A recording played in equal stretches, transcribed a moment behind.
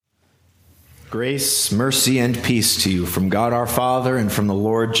Grace, mercy, and peace to you from God our Father and from the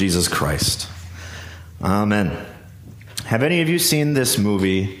Lord Jesus Christ. Amen. Have any of you seen this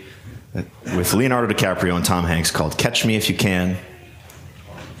movie with Leonardo DiCaprio and Tom Hanks called Catch Me If You Can?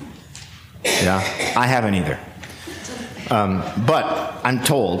 Yeah, I haven't either. But I'm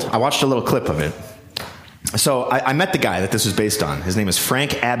told, I watched a little clip of it. So I met the guy that this was based on. His name is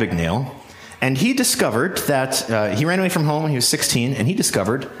Frank Abagnale. And he discovered that he ran away from home when he was 16, and he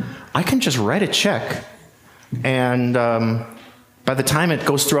discovered, I can just write a check, and by the time it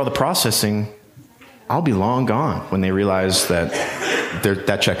goes through all the processing, I'll be long gone when they realize that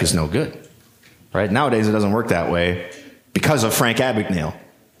that check is no good. Right? Nowadays, it doesn't work that way because of Frank Abagnale.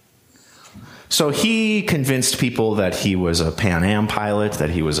 So he convinced people that he was a Pan Am pilot, that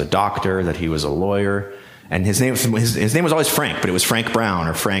he was a doctor, that he was a lawyer. And his name was always Frank, but it was Frank Brown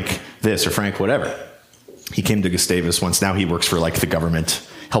or Frank this or Frank whatever. He came to Gustavus once. Now he works for the government,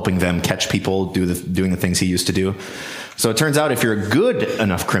 helping them catch people, doing the things he used to do. So it turns out if you're a good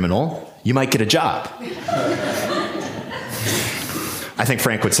enough criminal, you might get a job. I think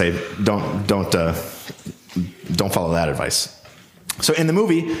Frank would say, don't follow that advice. So in the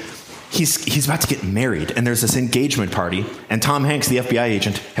movie, he's about to get married, and there's this engagement party, and Tom Hanks, the FBI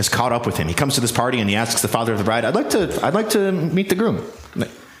agent, has caught up with him. He comes to this party and he asks the father of the bride, I'd like to meet the groom.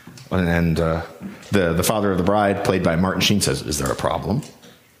 And the father of the bride, played by Martin Sheen, says, is there a problem?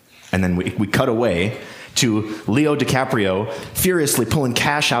 And then we cut away to Leo DiCaprio furiously pulling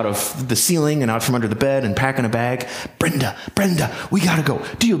cash out of the ceiling and out from under the bed and packing a bag. Brenda, we gotta go.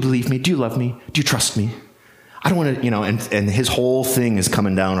 Do you believe me? Do you love me? Do you trust me? I don't want to, and his whole thing is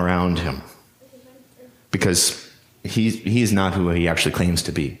coming down around him because he's not who he actually claims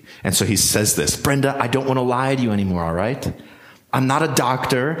to be. And so he says this, Brenda, I don't want to lie to you anymore, all right? I'm not a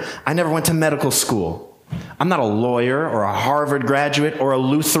doctor. I never went to medical school. I'm not a lawyer or a Harvard graduate or a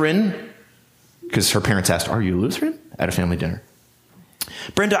Lutheran. Because her parents asked, are you Lutheran? At a family dinner.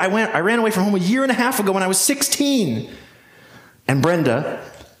 Brenda, I ran away from home a year and a half ago when I was 16. And Brenda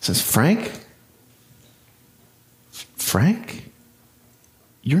says, Frank,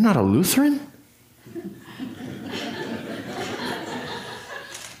 you're not a Lutheran?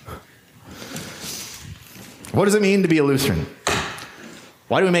 What does it mean to be a Lutheran?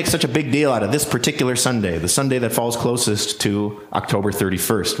 Why do we make such a big deal out of this particular Sunday, the Sunday that falls closest to October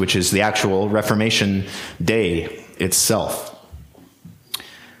 31st, which is the actual Reformation Day itself?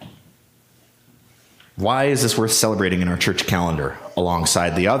 Why is this worth celebrating in our church calendar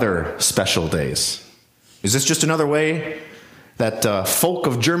alongside the other special days? Is this just another way that folk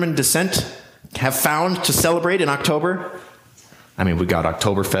of German descent have found to celebrate in October? I mean, we've got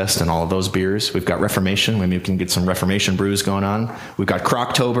Oktoberfest and all of those beers. We've got Reformation. Maybe we can get some Reformation brews going on. We've got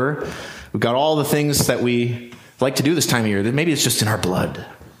Croctober. We've got all the things that we like to do this time of year. That maybe it's just in our blood.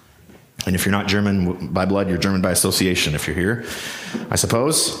 And if you're not German by blood, you're German by association if you're here, I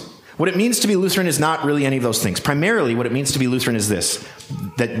suppose. What it means to be Lutheran is not really any of those things. Primarily, what it means to be Lutheran is this,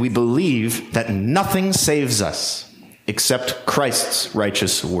 that we believe that nothing saves us except Christ's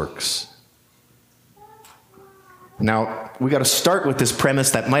righteous works. Now, we got to start with this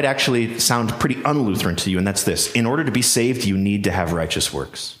premise that might actually sound pretty un-Lutheran to you, and that's this. In order to be saved, you need to have righteous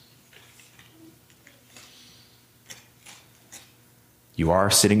works. You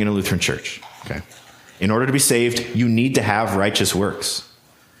are sitting in a Lutheran church, okay? In order to be saved, you need to have righteous works.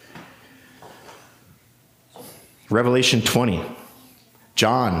 Revelation 20.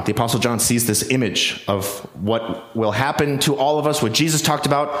 John, the Apostle John, sees this image of what will happen to all of us, what Jesus talked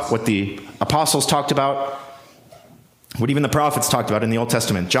about, what the apostles talked about, what even the prophets talked about in the Old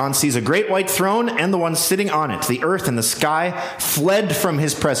Testament. John sees a great white throne and the one sitting on it. The earth and the sky fled from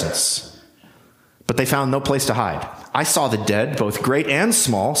his presence, but they found no place to hide. I saw the dead, both great and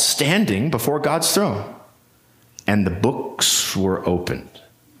small, standing before God's throne, and the books were opened,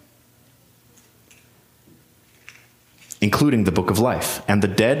 including the book of life. And the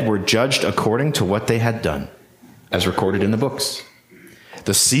dead were judged according to what they had done, as recorded in the books.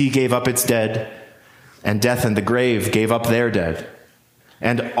 The sea gave up its dead, and death and the grave gave up their dead.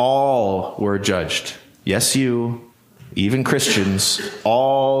 And all were judged. Yes, you, even Christians,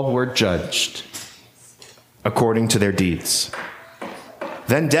 all were judged according to their deeds.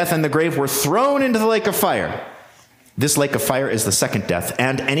 Then death and the grave were thrown into the lake of fire. This lake of fire is the second death,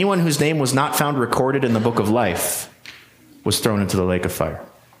 and anyone whose name was not found recorded in the book of life was thrown into the lake of fire.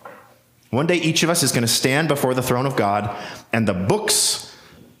 One day each of us is going to stand before the throne of God, and the books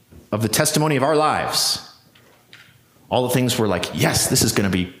of the testimony of our lives, all the things we're like, yes,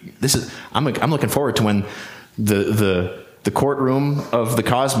 I'm looking forward to when the courtroom of the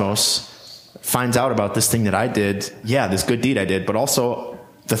cosmos finds out about this thing that I did, this good deed I did, but also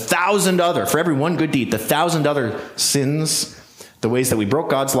For every one good deed, the 1,000 other sins, the ways that we broke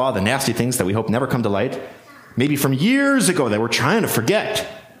God's law, the nasty things that we hope never come to light, maybe from years ago that we're trying to forget,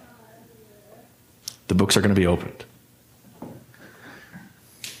 the books are going to be opened.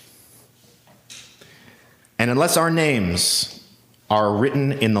 And unless our names are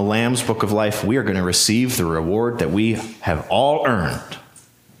written in the Lamb's book of life, we are going to receive the reward that we have all earned: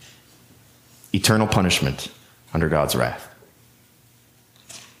 eternal punishment under God's wrath.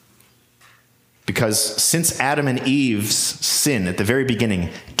 Because since Adam and Eve's sin at the very beginning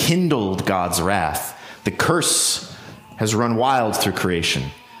kindled God's wrath, the curse has run wild through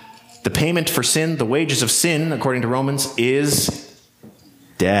creation. The payment for sin, the wages of sin, according to Romans, is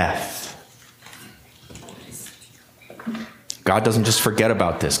death. God doesn't just forget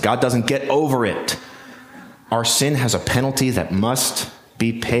about this. God doesn't get over it. Our sin has a penalty that must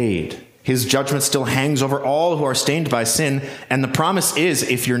be paid. His judgment still hangs over all who are stained by sin. And the promise is,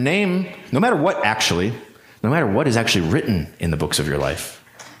 if your name, no matter what is actually written in the books of your life,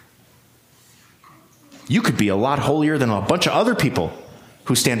 you could be a lot holier than a bunch of other people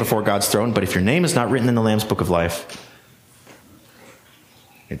who stand before God's throne. But if your name is not written in the Lamb's book of life,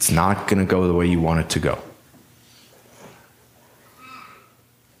 it's not going to go the way you want it to go.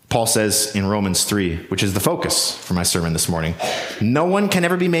 Paul says in Romans 3, which is the focus for my sermon this morning, no one can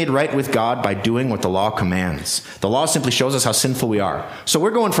ever be made right with God by doing what the law commands. The law simply shows us how sinful we are. So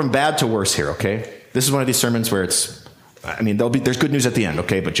we're going from bad to worse here, okay? This is one of these sermons where there's good news at the end,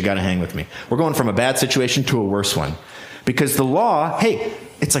 okay? But you got to hang with me. We're going from a bad situation to a worse one. Because the law, hey,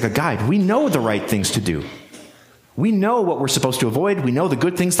 it's like a guide. We know the right things to do. We know what we're supposed to avoid. We know the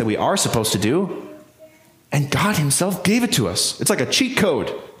good things that we are supposed to do. And God himself gave it to us. It's like a cheat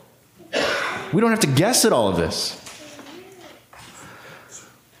code. We don't have to guess at all of this.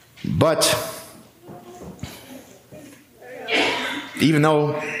 But even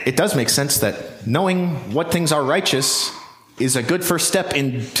though it does make sense that knowing what things are righteous is a good first step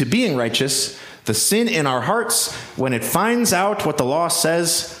into being righteous, the sin in our hearts, when it finds out what the law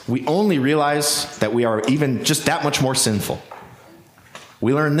says, we only realize that we are even just that much more sinful.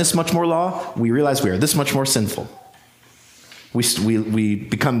 We learn this much more law, we realize we are this much more sinful. We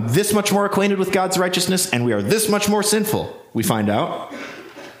become this much more acquainted with God's righteousness, and we are this much more sinful, we find out.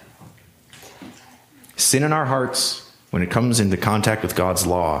 Sin in our hearts, when it comes into contact with God's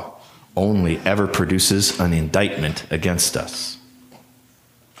law, only ever produces an indictment against us.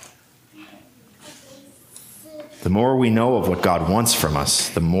 The more we know of what God wants from us,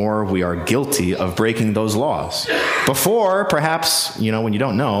 the more we are guilty of breaking those laws. Before, perhaps, when you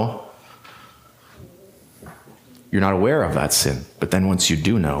don't know, you're not aware of that sin. But then once you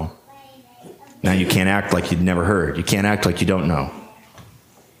do know, now you can't act like you'd never heard. You can't act like you don't know.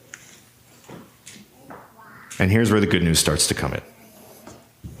 And here's where the good news starts to come in.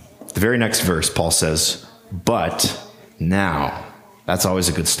 The very next verse, Paul says, but now. That's always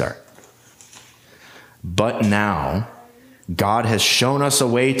a good start. But now, God has shown us a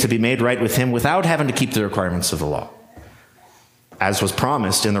way to be made right with him without having to keep the requirements of the law. As was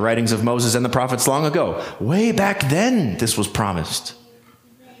promised in the writings of Moses and the prophets long ago. Way back then, this was promised.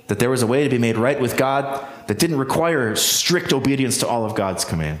 That there was a way to be made right with God that didn't require strict obedience to all of God's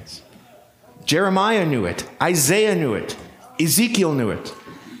commands. Jeremiah knew it. Isaiah knew it. Ezekiel knew it.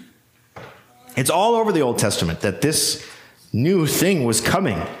 It's all over the Old Testament that this new thing was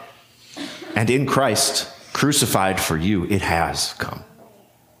coming. And in Christ, crucified for you, it has come.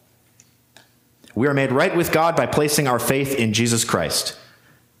 We are made right with God by placing our faith in Jesus Christ.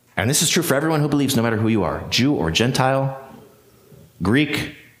 And this is true for everyone who believes, no matter who you are, Jew or Gentile,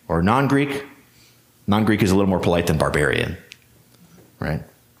 Greek or non-Greek. Non-Greek is a little more polite than barbarian, right?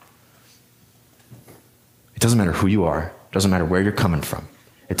 It doesn't matter who you are. It doesn't matter where you're coming from.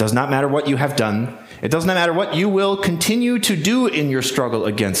 It does not matter what you have done. It does not matter what you will continue to do in your struggle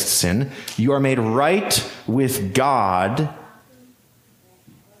against sin. You are made right with God,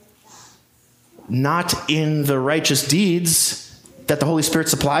 not in the righteous deeds that the Holy Spirit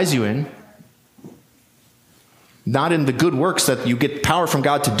supplies you in, not in the good works that you get power from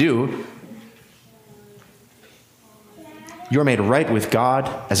God to do. You're made right with God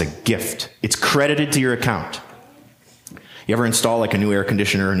as a gift. It's credited to your account. You ever install like a new air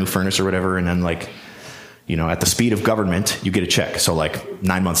conditioner, a new furnace or whatever, and then at the speed of government, you get a check. So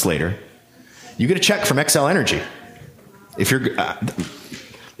 9 months later, you get a check from XL Energy. If you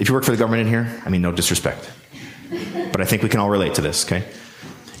work for the government in here, no disrespect, but I think we can all relate to this, okay?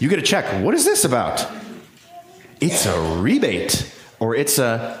 You get a check. What is this about? It's a rebate, or it's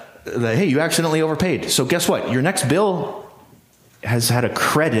hey, you accidentally overpaid. So guess what? Your next bill has had a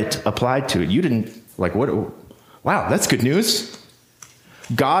credit applied to it. You didn't, what? Wow, that's good news.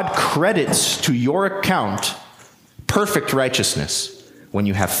 God credits to your account perfect righteousness when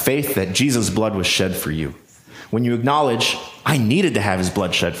you have faith that Jesus' blood was shed for you. When you acknowledge, I needed to have his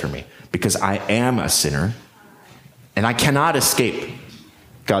blood shed for me because I am a sinner and I cannot escape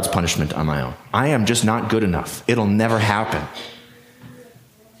God's punishment on my own. I am just not good enough. It'll never happen.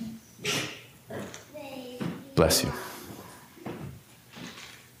 Bless you.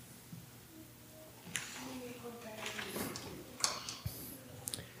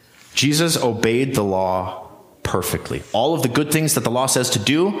 Jesus obeyed the law perfectly. All of the good things that the law says to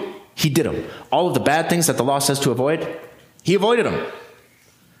do, he did them. All of the bad things that the law says to avoid, he avoided them.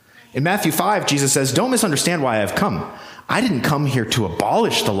 In Matthew 5, Jesus says, don't misunderstand why I've come. I didn't come here to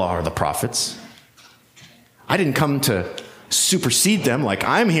abolish the law or the prophets. I didn't come to supersede them like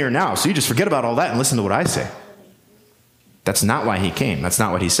I'm here now, so you just forget about all that and listen to what I say. That's not why he came. That's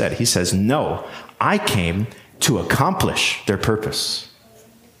not what he said. He says, no, I came to accomplish their purpose.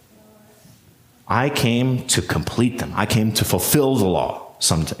 I came to complete them. I came to fulfill the law,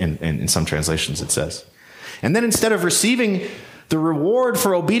 in some translations it says. And then instead of receiving the reward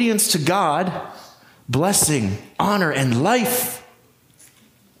for obedience to God, blessing, honor, and life,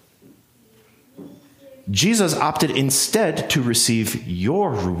 Jesus opted instead to receive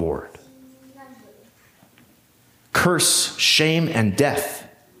your reward. Curse, shame, and death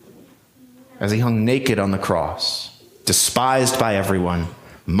as he hung naked on the cross, despised by everyone,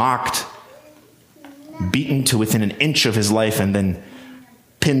 mocked, beaten to within an inch of his life, and then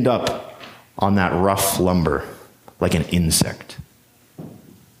pinned up on that rough lumber like an insect.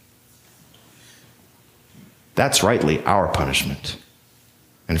 That's rightly our punishment.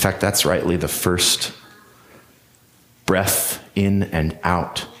 In fact, that's rightly the first breath in and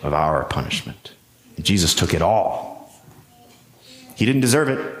out of our punishment. Jesus took it all. He didn't deserve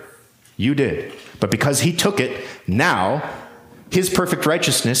it. You did. But because he took it, now his perfect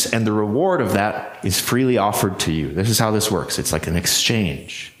righteousness and the reward of that is freely offered to you. This is how this works. It's like an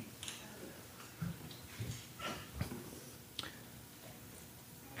exchange.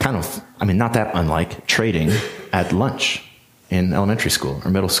 Not that unlike trading at lunch in elementary school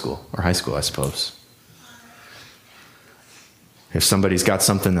or middle school or high school, I suppose. If somebody's got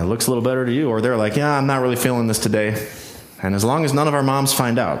something that looks a little better to you, or they're like, yeah, I'm not really feeling this today. And as long as none of our moms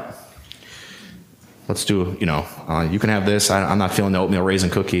find out, let's do, you can have this. I'm not feeling the oatmeal raisin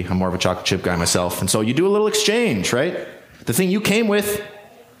cookie. I'm more of a chocolate chip guy myself. And so you do a little exchange, right? The thing you came with,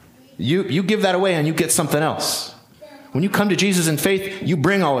 you give that away and you get something else. When you come to Jesus in faith, you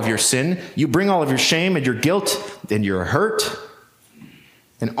bring all of your sin, you bring all of your shame and your guilt and your hurt,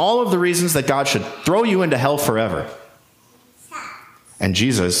 and all of the reasons that God should throw you into hell forever. And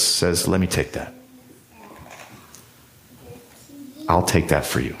Jesus says, let me take that. I'll take that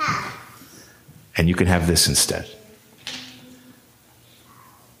for you. And you can have this instead.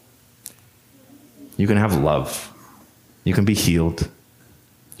 You can have love. You can be healed.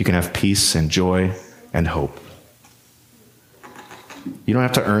 You can have peace and joy and hope. You don't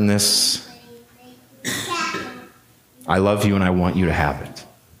have to earn this. I love you and I want you to have it.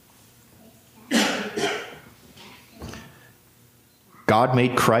 God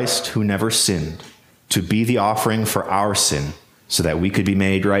made Christ, who never sinned, to be the offering for our sin, so that we could be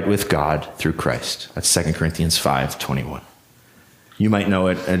made right with God through Christ. That's 2 Corinthians 5:21. You might know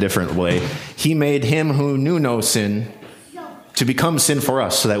it a different way. He made him who knew no sin to become sin for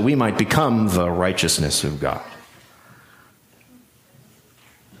us, so that we might become the righteousness of God.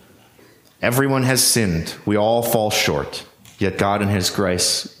 Everyone has sinned. We all fall short. Yet God in his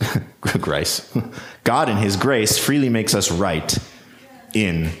grace, God in his grace freely makes us right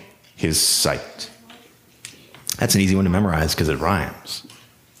in his sight. That's an easy one to memorize because it rhymes.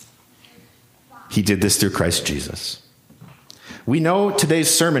 He did this through Christ Jesus. We know today's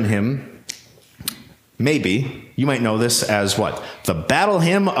sermon hymn, maybe, you might know this as what? The battle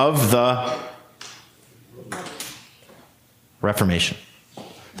hymn of the Reformation.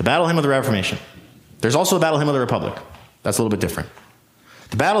 The battle hymn of the Reformation. There's also a battle hymn of the Republic. That's a little bit different.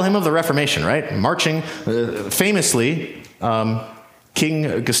 The battle hymn of the Reformation, right? Marching, famously,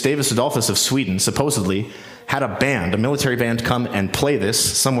 King Gustavus Adolphus of Sweden supposedly had a band, a military band, come and play this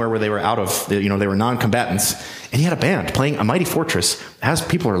somewhere where they were they were non-combatants. And he had a band playing A Mighty Fortress as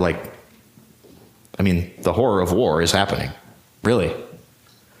people are like, the horror of war is happening. Really.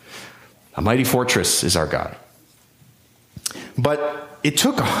 A mighty fortress is our God. But it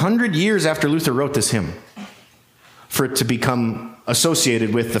took 100 years after Luther wrote this hymn for it to become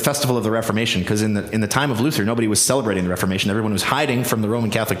associated with the festival of the Reformation, because in the time of Luther, nobody was celebrating the Reformation. Everyone was hiding from the Roman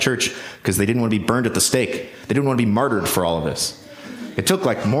Catholic Church because they didn't want to be burned at the stake. They didn't want to be martyred for all of this. It took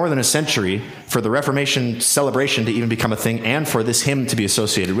like more than a century for the Reformation celebration to even become a thing and for this hymn to be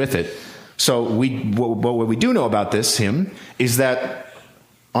associated with it. So what we do know about this hymn is that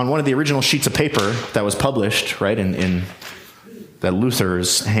on one of the original sheets of paper that was published, right, in that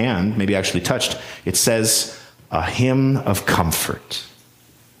Luther's hand, maybe actually touched, it says, a hymn of comfort.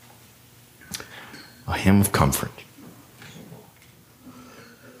 A hymn of comfort.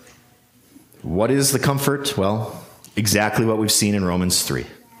 What is the comfort? Well, exactly what we've seen in Romans 3.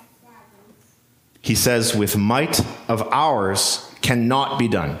 He says, with might of ours cannot be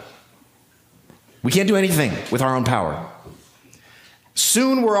done. We can't do anything with our own power.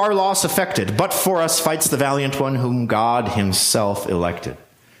 Soon were our loss affected, but for us fights the valiant one whom God himself elected.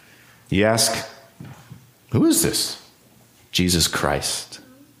 You ask, who is this? Jesus Christ,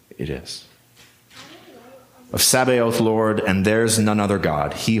 it is. Of Sabaoth, Lord, and there's none other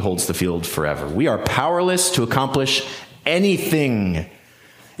God. He holds the field forever. We are powerless to accomplish anything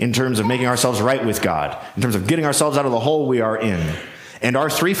in terms of making ourselves right with God, in terms of getting ourselves out of the hole we are in. And our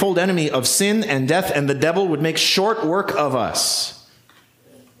threefold enemy of sin and death and the devil would make short work of us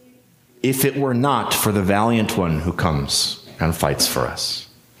if it were not for the valiant one who comes and fights for us.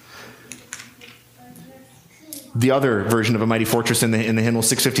 The other version of A Mighty Fortress in the hymnal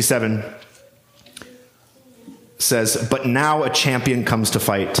 657 says, but now a champion comes to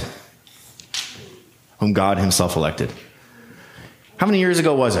fight whom God himself elected. How many years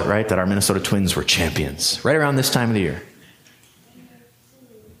ago was it, right, that our Minnesota Twins were champions? Right around this time of the year.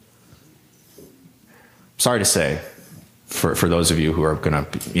 Sorry to say, for those of you who are going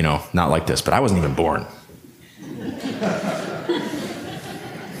to, not like this, but I wasn't even born.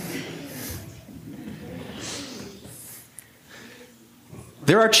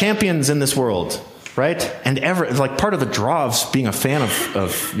 There are champions in this world. Right? And part of the draw of being a fan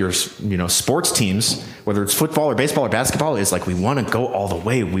of your, sports teams, whether it's football or baseball or basketball, is like we want to go all the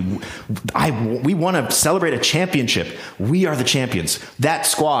way. We want to celebrate a championship. We are the champions. That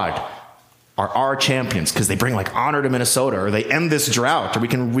squad are our champions because they bring like honor to Minnesota, or they end this drought, or we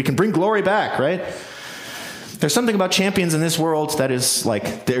can bring glory back, right? There's something about champions in this world that is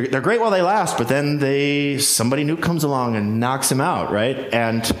like they're great while they last, but then somebody new comes along and knocks them out, right?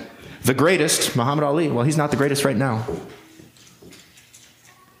 And the greatest, Muhammad Ali, well, he's not the greatest right now.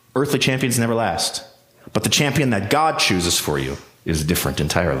 Earthly champions never last. But the champion that God chooses for you is different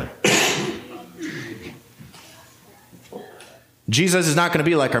entirely. Jesus is not going to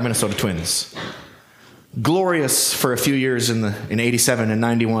be like our Minnesota Twins. Glorious for a few years in 87 and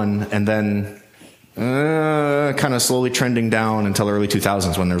 91, and then kind of slowly trending down until early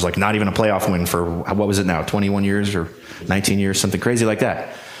 2000s when there's like not even a playoff win for, what was it now, 21 years or 19 years, something crazy like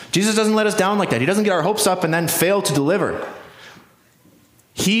that. Jesus doesn't let us down like that. He doesn't get our hopes up and then fail to deliver.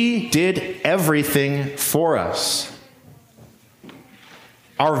 He did everything for us.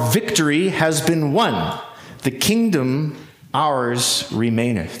 Our victory has been won. The kingdom ours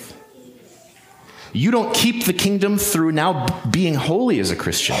remaineth. You don't keep the kingdom through now being holy as a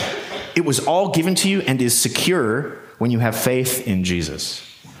Christian. It was all given to you and is secure when you have faith in Jesus.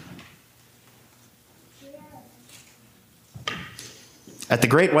 At the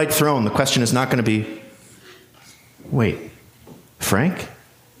great white throne, the question is not going to be, wait, Frank?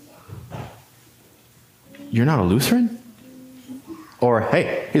 You're not a Lutheran? Or,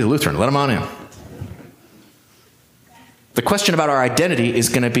 hey, he's a Lutheran, let him on in. The question about our identity is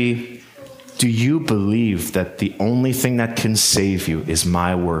going to be, do you believe that the only thing that can save you is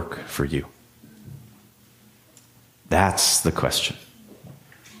my work for you? That's the question.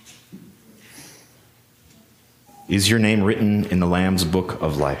 Is your name written in the Lamb's book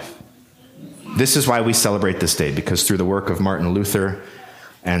of life? This is why we celebrate this day, because through the work of Martin Luther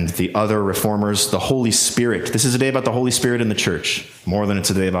and the other reformers, the Holy Spirit, this is a day about the Holy Spirit in the church, more than it's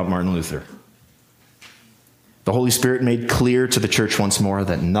a day about Martin Luther. The Holy Spirit made clear to the church once more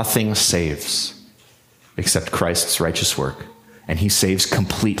that nothing saves except Christ's righteous work, and he saves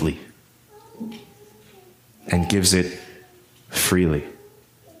completely and gives it freely.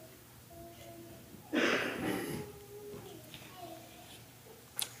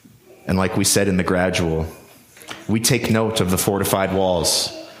 And like we said in the gradual, we take note of the fortified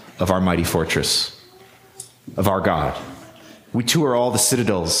walls of our mighty fortress, of our God. We tour all the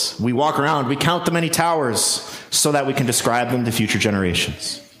citadels. We walk around, we count the many towers so that we can describe them to future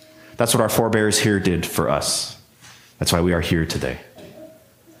generations. That's what our forebears here did for us. That's why we are here today.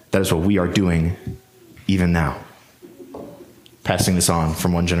 That is what we are doing even now. Passing this on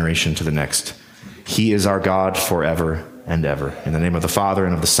from one generation to the next. He is our God forever and ever. In the name of the Father,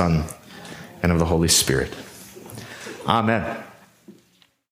 and of the Son, and of the Holy Spirit. Amen.